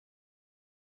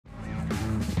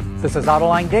This is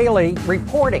Autoline Daily,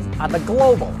 reporting on the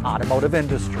global automotive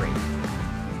industry.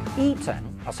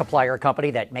 Eaton, a supplier company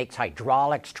that makes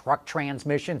hydraulics, truck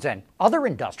transmissions, and other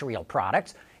industrial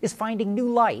products, is finding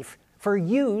new life for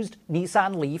used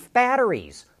Nissan Leaf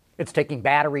batteries. It's taking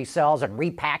battery cells and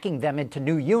repacking them into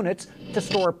new units to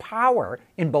store power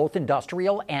in both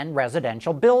industrial and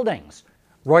residential buildings.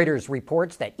 Reuters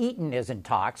reports that Eaton is in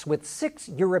talks with 6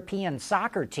 European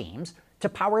soccer teams to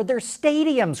power their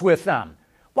stadiums with them.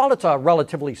 While it's a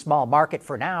relatively small market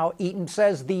for now, Eaton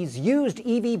says these used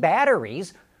EV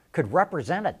batteries could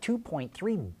represent a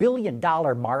 $2.3 billion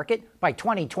market by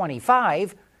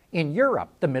 2025 in Europe,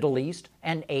 the Middle East,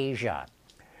 and Asia.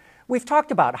 We've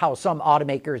talked about how some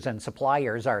automakers and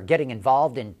suppliers are getting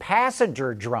involved in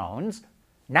passenger drones.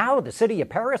 Now the city of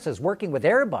Paris is working with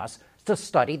Airbus to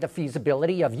study the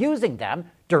feasibility of using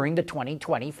them during the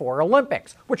 2024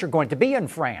 Olympics, which are going to be in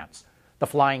France. The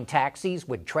flying taxis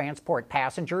would transport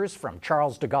passengers from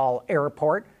Charles de Gaulle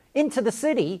Airport into the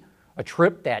city, a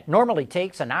trip that normally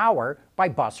takes an hour by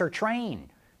bus or train.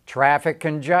 Traffic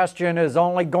congestion is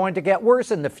only going to get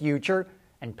worse in the future,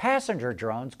 and passenger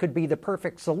drones could be the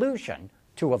perfect solution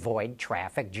to avoid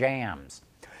traffic jams.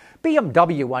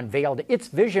 BMW unveiled its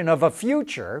vision of a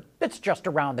future that's just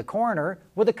around the corner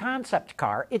with a concept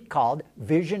car it called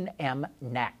Vision M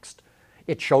Next.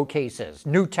 It showcases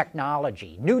new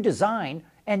technology, new design,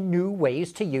 and new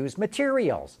ways to use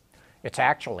materials. It's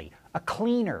actually a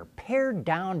cleaner,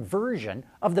 pared-down version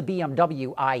of the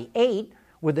BMW i8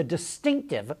 with a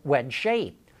distinctive wedge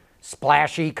shape.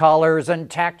 Splashy colors and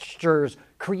textures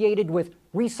created with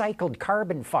recycled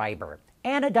carbon fiber,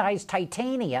 anodized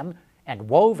titanium, and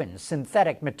woven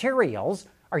synthetic materials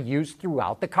are used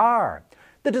throughout the car.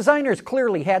 The designers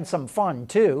clearly had some fun,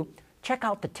 too. Check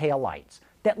out the taillights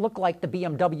that look like the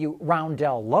BMW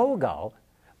Roundel logo,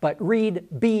 but read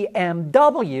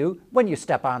BMW when you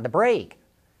step on the brake.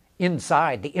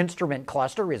 Inside, the instrument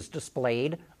cluster is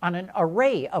displayed on an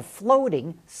array of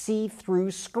floating see-through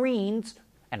screens,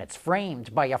 and it's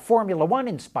framed by a Formula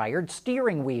One-inspired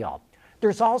steering wheel.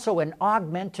 There's also an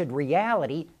augmented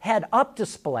reality head-up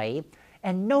display,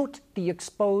 and note the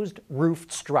exposed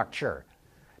roofed structure.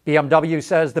 BMW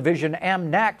says the Vision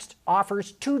M Next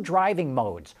offers 2 driving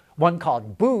modes, one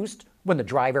called Boost when the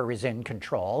driver is in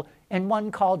control, and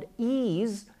one called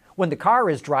Ease when the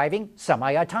car is driving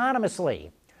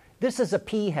semi-autonomously. This is a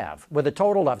PHEV with a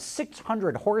total of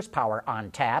 600 horsepower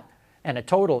on tap and a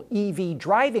total EV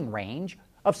driving range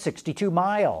of 62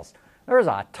 miles. There's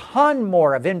a ton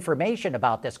more of information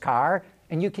about this car,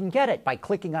 and you can get it by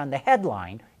clicking on the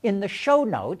headline in the show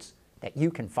notes that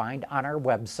you can find on our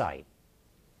website.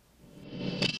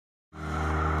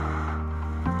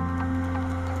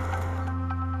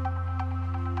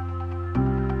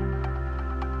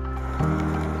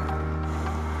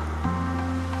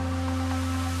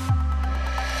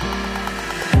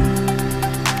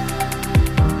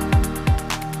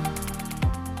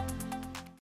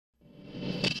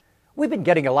 We've been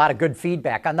getting a lot of good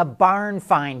feedback on the barn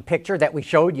find picture that we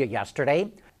showed you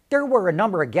yesterday. There were a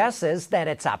number of guesses that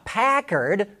it's a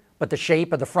Packard, but the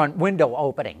shape of the front window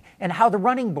opening and how the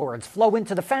running boards flow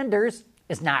into the fenders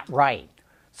is not right.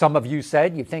 Some of you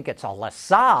said you think it's a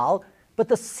LaSalle, but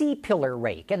the C-pillar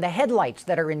rake and the headlights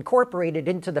that are incorporated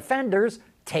into the fenders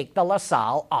take the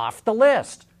LaSalle off the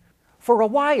list. For a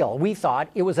while, we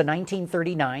thought it was a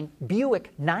 1939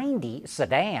 Buick 90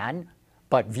 sedan,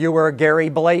 but viewer Gary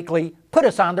Blakely put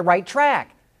us on the right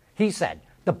track. He said,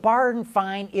 the barn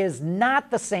find is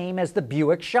not the same as the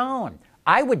Buick shown.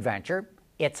 I would venture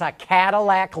it's a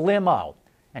Cadillac limo.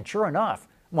 And sure enough,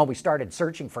 when we started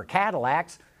searching for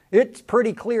Cadillacs, it's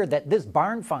pretty clear that this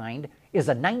barn find is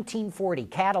a 1940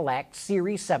 Cadillac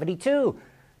Series 72.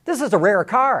 This is a rare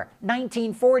car.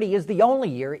 1940 is the only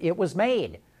year it was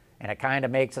made. And it kind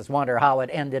of makes us wonder how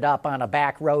it ended up on a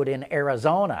back road in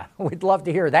Arizona. We'd love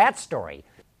to hear that story.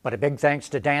 But a big thanks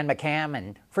to Dan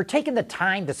McCammon for taking the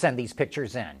time to send these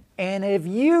pictures in. And if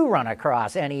you run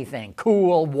across anything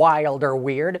cool, wild, or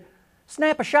weird,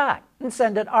 snap a shot and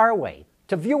send it our way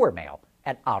to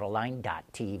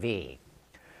viewermail@autoline.tv.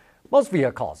 Most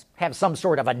vehicles have some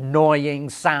sort of annoying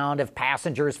sound if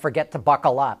passengers forget to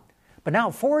buckle up. But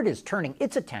now Ford is turning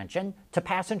its attention to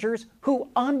passengers who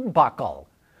unbuckle.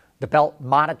 The belt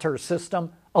monitor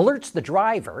system alerts the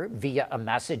driver via a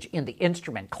message in the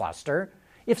instrument cluster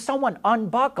if someone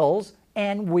unbuckles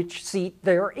and which seat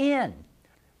they're in.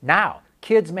 Now,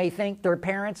 kids may think their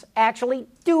parents actually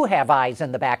do have eyes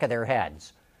in the back of their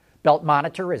heads. Belt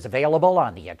Monitor is available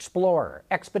on the Explorer,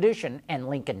 Expedition, and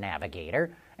Lincoln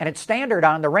Navigator, and it's standard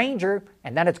on the Ranger,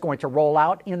 and then it's going to roll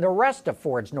out in the rest of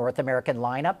Ford's North American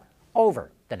lineup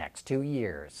over the next 2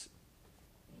 years.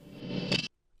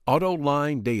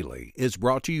 AutoLine Daily is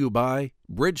brought to you by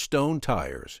Bridgestone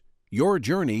Tires, your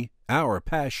journey, our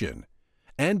passion,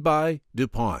 and by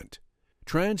DuPont,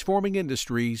 transforming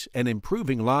industries and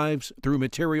improving lives through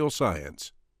material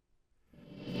science.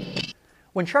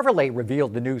 When Chevrolet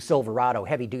revealed the new Silverado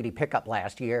heavy-duty pickup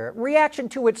last year, reaction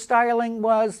to its styling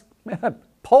was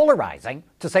polarizing,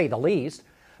 to say the least,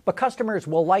 but customers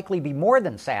will likely be more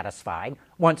than satisfied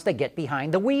once they get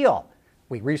behind the wheel.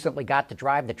 We recently got to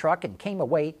drive the truck and came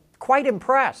away quite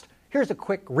impressed. Here's a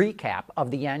quick recap of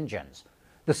the engines.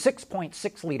 The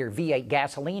 6.6-liter V8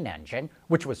 gasoline engine,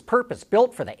 which was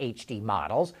purpose-built for the HD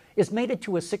models, is mated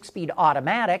to a 6-speed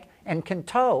automatic and can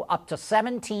tow up to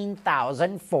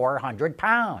 17,400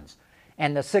 pounds.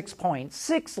 And the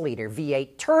 6.6-liter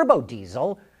V8 turbo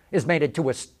diesel is mated to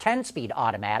a 10-speed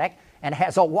automatic and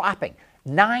has a whopping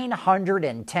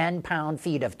 910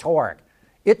 pound-feet of torque.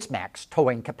 Its max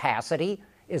towing capacity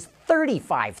is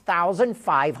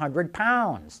 35,500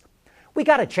 pounds. We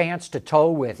got a chance to tow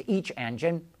with each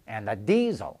engine, and the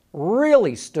diesel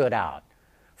really stood out.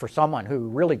 For someone who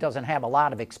really doesn't have a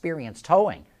lot of experience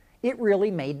towing, it really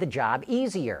made the job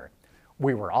easier.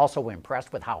 We were also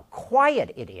impressed with how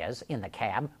quiet it is in the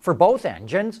cab for both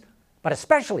engines, but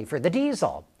especially for the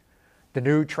diesel. The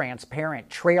new transparent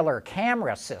trailer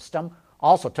camera system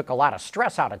also took a lot of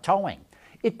stress out of towing.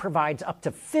 It provides up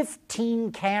to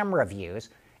 15 camera views,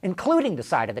 including the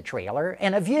side of the trailer,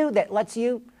 and a view that lets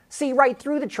you see right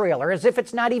through the trailer as if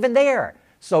it's not even there,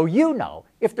 so you know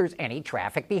if there's any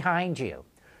traffic behind you.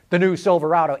 The new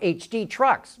Silverado HD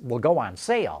trucks will go on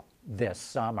sale this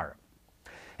summer.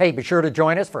 Hey, be sure to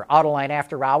join us for Autoline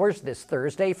After Hours this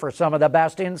Thursday for some of the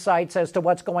best insights as to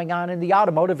what's going on in the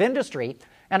automotive industry.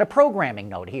 And a programming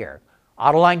note here.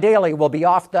 Autoline Daily will be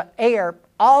off the air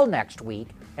all next week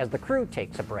as the crew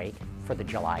takes a break for the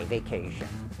July vacation.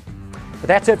 But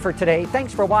that's it for today.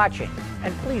 Thanks for watching,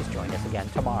 and please join us again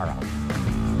tomorrow.